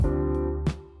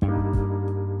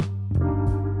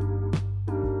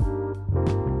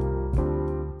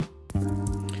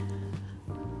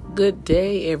good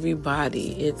day,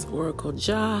 everybody. It's Oracle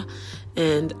Ja,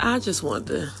 and I just want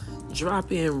to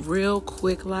drop in real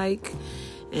quick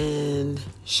and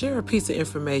share a piece of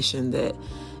information that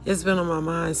has been on my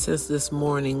mind since this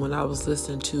morning when I was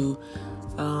listening to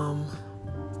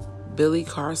Billy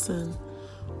Carson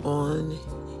on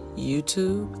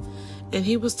YouTube. And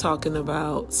he was talking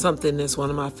about something that's one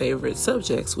of my favorite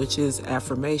subjects, which is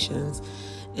affirmations.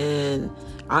 And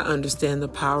I understand the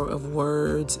power of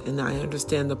words, and I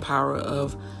understand the power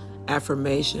of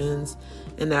affirmations.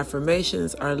 And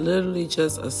affirmations are literally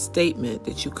just a statement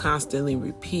that you constantly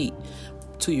repeat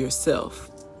to yourself.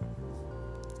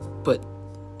 But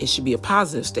it should be a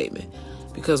positive statement,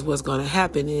 because what's going to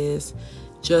happen is,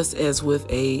 just as with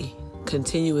a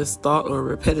continuous thought or a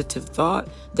repetitive thought,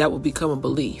 that will become a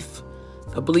belief.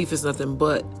 A belief is nothing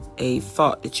but a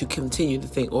thought that you continue to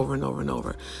think over and over and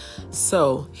over.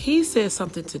 So he said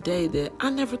something today that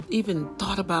I never even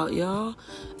thought about, y'all.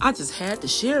 I just had to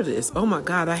share this. Oh my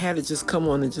God, I had to just come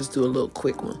on and just do a little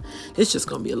quick one. It's just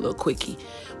going to be a little quickie.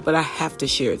 But I have to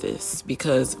share this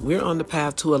because we're on the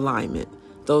path to alignment.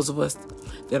 Those of us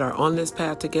that are on this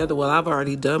path together, well, I've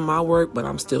already done my work, but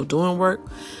I'm still doing work.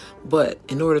 But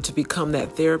in order to become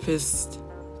that therapist,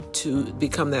 to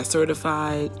become that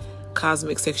certified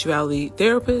cosmic sexuality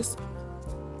therapist,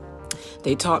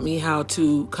 they taught me how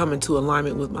to come into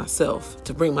alignment with myself,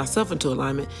 to bring myself into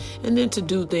alignment, and then to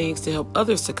do things to help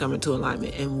others to come into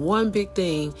alignment. And one big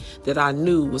thing that I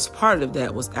knew was part of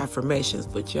that was affirmations.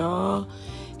 But y'all,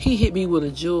 he hit me with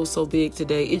a jewel so big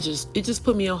today. It just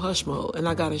put me on hush mode, and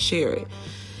I got to share it.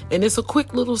 And it's a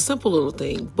quick little, simple little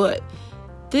thing. But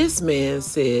this man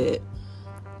said,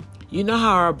 you know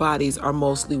how our bodies are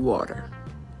mostly water.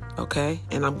 Okay,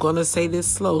 and I'm going to say this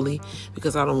slowly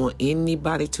because I don't want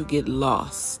anybody to get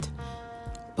lost.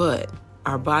 But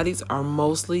our bodies are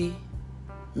mostly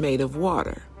made of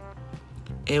water.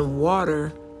 And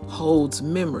water holds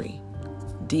memory.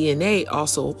 DNA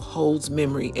also holds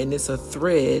memory, and it's a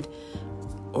thread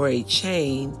or a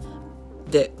chain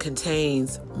that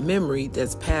contains memory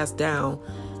that's passed down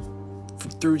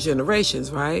through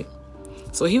generations, right?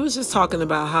 So he was just talking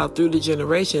about how through the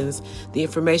generations, the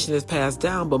information is passed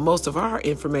down, but most of our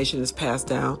information is passed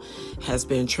down has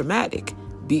been traumatic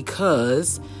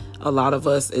because a lot of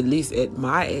us, at least at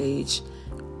my age,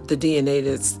 the DNA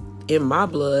that's in my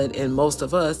blood and most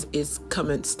of us is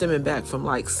stemming back from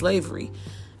like slavery.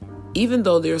 Even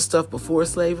though there's stuff before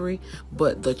slavery,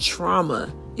 but the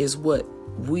trauma is what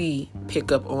we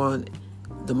pick up on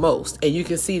the most. And you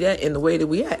can see that in the way that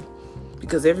we act.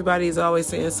 Because everybody is always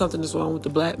saying something is wrong with the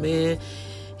black man.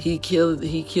 He kills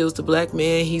the black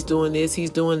man. He's doing this.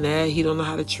 He's doing that. He don't know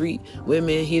how to treat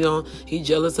women. He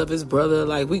jealous of his brother.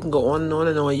 Like, we can go on and on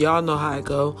and on. Y'all know how it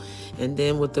go. And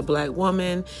then with the black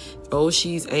woman,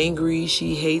 she's angry.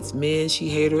 She hates men. She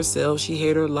hates herself. She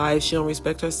hates her life. She don't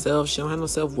respect herself. She don't have no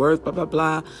self-worth, blah, blah,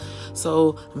 blah.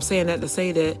 So I'm saying that to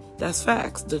say that that's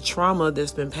facts. The trauma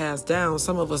that's been passed down,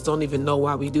 some of us don't even know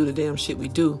why we do the damn shit we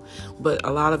do. But a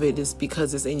lot of it is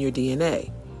because it's in your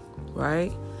DNA,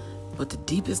 right? But the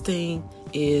deepest thing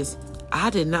is I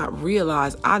did not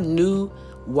realize. I knew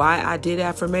why I did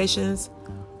affirmations.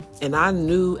 And I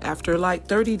knew after like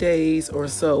 30 days or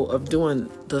so of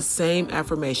doing the same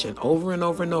affirmation over and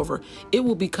over and over, it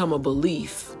will become a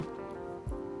belief.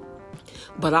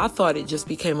 But I thought it just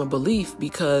became a belief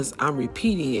because I'm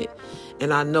repeating it.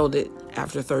 And I know that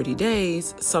after 30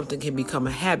 days, something can become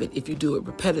a habit if you do it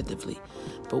repetitively.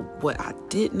 But what I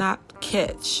did not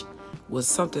catch was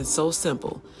something so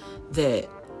simple that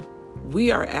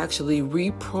we are actually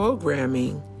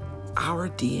reprogramming our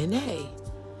DNA.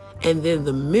 And then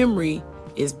the memory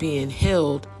is being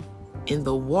held in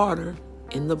the water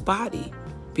in the body.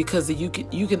 Because you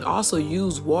can also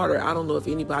use water. I don't know if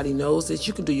anybody knows this.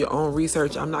 You can do your own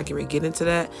research. I'm not going to get into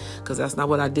that because that's not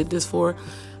what I did this for.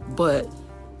 But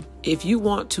if you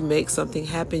want to make something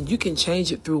happen, you can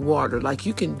change it through water. Like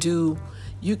you can do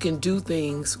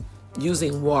things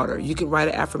using water. You can write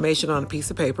an affirmation on a piece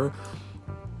of paper,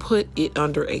 put it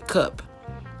under a cup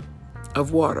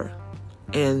of water,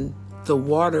 and the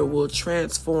water will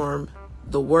transform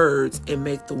the words and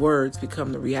make the words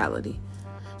become the reality.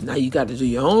 Now you got to do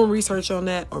your own research on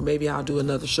that, or maybe I'll do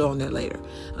another show on that later,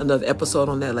 another episode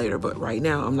on that later. But right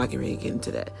now I'm not going to get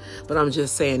into that. But I'm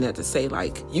just saying that to say,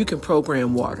 like, you can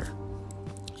program water.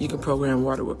 You can program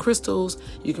water with crystals.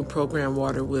 You can program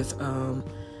water with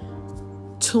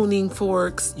tuning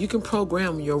forks. You can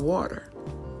program your water.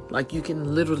 Like, you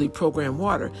can literally program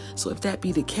water. So if that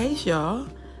be the case, y'all,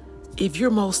 if you're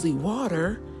mostly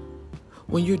water,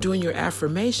 when you're doing your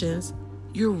affirmations,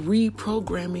 you're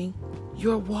reprogramming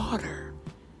your water.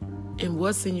 And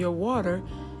what's in your water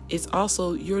it's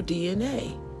also your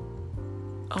DNA.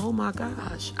 Oh my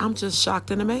gosh. I'm just shocked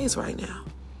and amazed right now.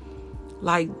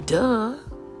 Like, duh.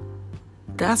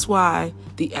 That's why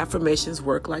the affirmations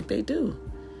work like they do.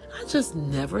 I just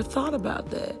never thought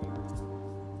about that.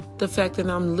 The fact that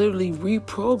I'm literally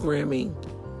reprogramming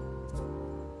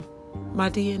my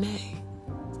DNA.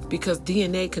 Because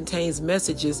DNA contains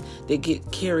messages that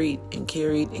get carried and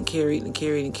carried and carried and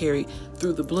carried and carried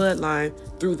through the bloodline,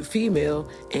 through the female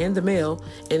and the male,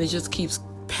 and it just keeps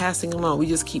passing along. We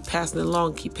just keep passing it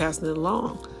along, keep passing it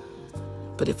along.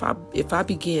 But if I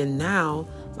begin now,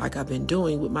 like I've been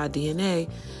doing with my DNA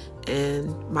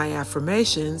and my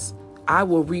affirmations, I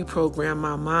will reprogram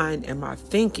my mind and my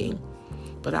thinking.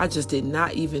 But I just did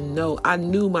not even know. I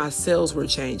knew my cells were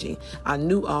changing. I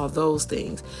knew all those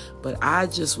things. But I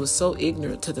just was so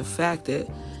ignorant to the fact that,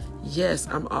 yes,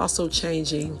 I'm also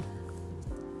changing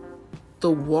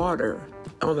the water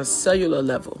on a cellular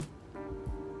level.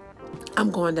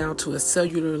 I'm going down to a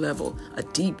cellular level, a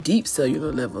deep, deep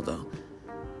cellular level, though.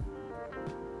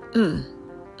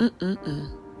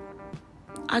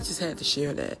 I just had to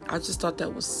share that. I just thought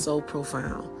that was so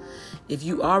profound. If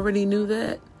you already knew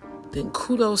that, then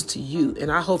kudos to you. And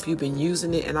I hope you've been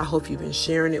using it, and I hope you've been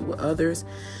sharing it with others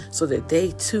so that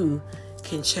they too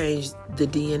can change the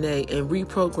DNA and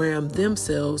reprogram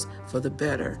themselves for the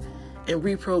better and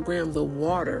reprogram the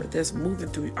water that's moving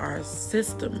through our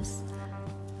systems.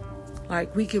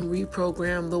 Like, we can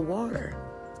reprogram the water.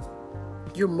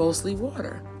 You're mostly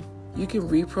water. You can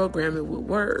reprogram it with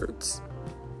words.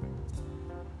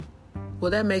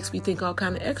 Well, that makes me think all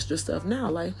kind of extra stuff now.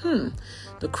 Like,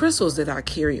 the crystals that I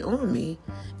carry on me,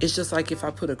 it's just like if I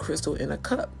put a crystal in a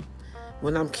cup.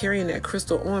 When I'm carrying that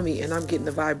crystal on me and I'm getting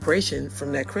the vibration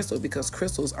from that crystal, because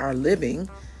crystals are living,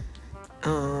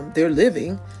 they're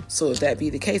living. So if that be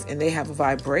the case and they have a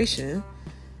vibration,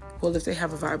 well, if they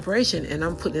have a vibration and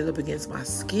I'm putting it up against my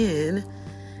skin,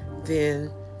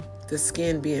 then the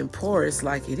skin being porous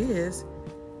like it is,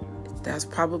 that's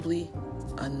probably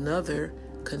another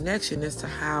connection as to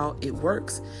how it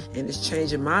works, and it's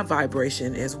changing my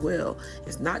vibration as well.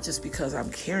 It's not just because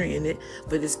I'm carrying it,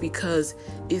 but it's because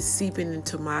it's seeping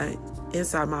into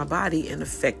inside my body and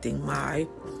affecting my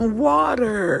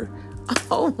water.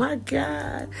 Oh my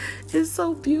God, it's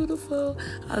so beautiful.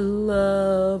 I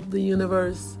love the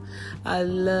universe. I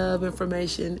love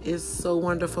information. It's so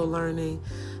wonderful learning.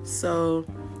 So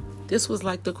this was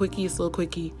like the quickiest little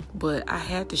quickie, but I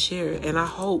had to share it, and I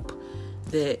hope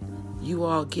that you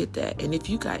all get that. And if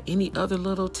you got any other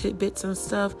little tidbits and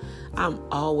stuff, I'm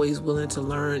always willing to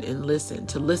learn and listen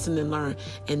and learn,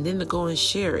 and then to go and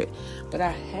share it. But I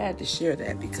had to share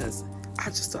that because I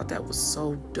just thought that was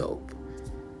so dope.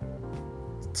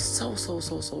 So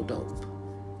dope.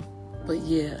 But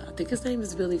yeah, I think his name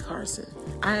is Billy Carson.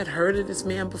 I had heard of this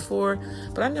man before,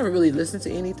 but I never really listened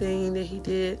to anything that he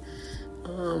did.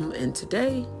 And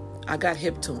today I got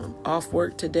hip to him. Off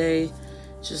work today,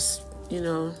 just,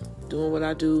 doing what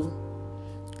I do,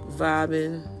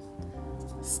 vibing,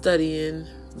 studying,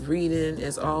 reading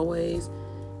as always.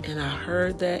 And I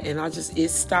heard that, and it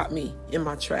stopped me in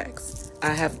my tracks.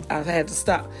 I've had to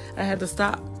stop. I had to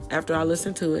stop after I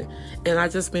listened to it. And I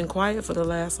just been quiet for the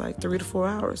last 3 to 4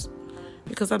 hours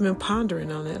because I've been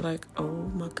pondering on it. Like, oh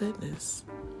my goodness.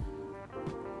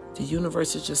 The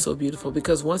universe is just so beautiful,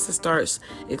 because once it starts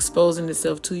exposing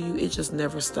itself to you, it just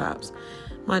never stops.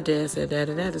 My dad said that,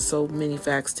 and that is so many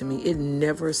facts to me. It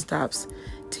never stops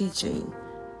teaching.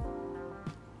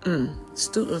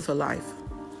 Student for life.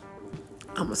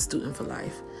 I'm a student for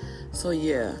life. So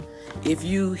yeah,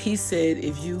 he said,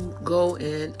 if you go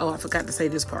and, I forgot to say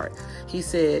this part. He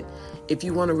said, if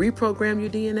you want to reprogram your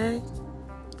DNA,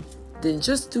 then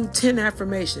just do 10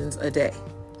 affirmations a day,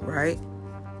 right?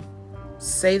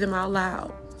 Say them out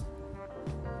loud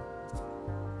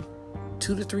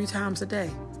 2 to 3 times a day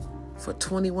for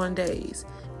 21 days,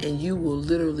 and you will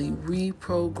literally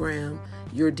reprogram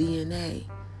your DNA,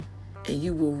 and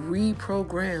you will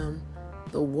reprogram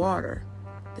the water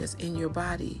that's in your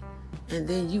body. And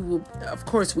then you will, of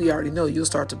course, we already know you'll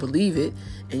start to believe it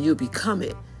and you'll become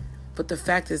it. But the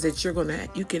fact is that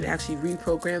you can actually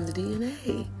reprogram the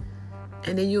DNA.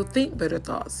 And then you'll think better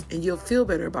thoughts, and you'll feel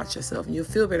better about yourself, and you'll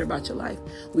feel better about your life.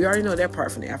 We already know that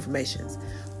part from the affirmations,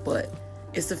 but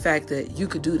it's the fact that you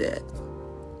could do that.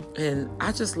 And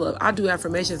I do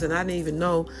affirmations, and I didn't even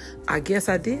know. I guess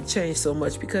I did change so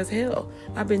much because, hell,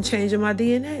 I've been changing my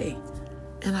DNA,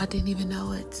 and I didn't even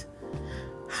know it.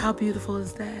 How beautiful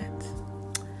is that?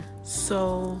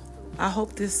 So I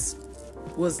hope this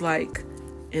was like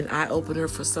an eye-opener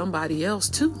for somebody else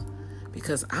too,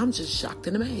 because I'm just shocked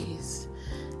and amazed.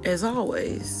 As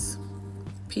always,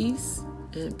 peace,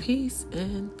 and peace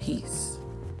and peace.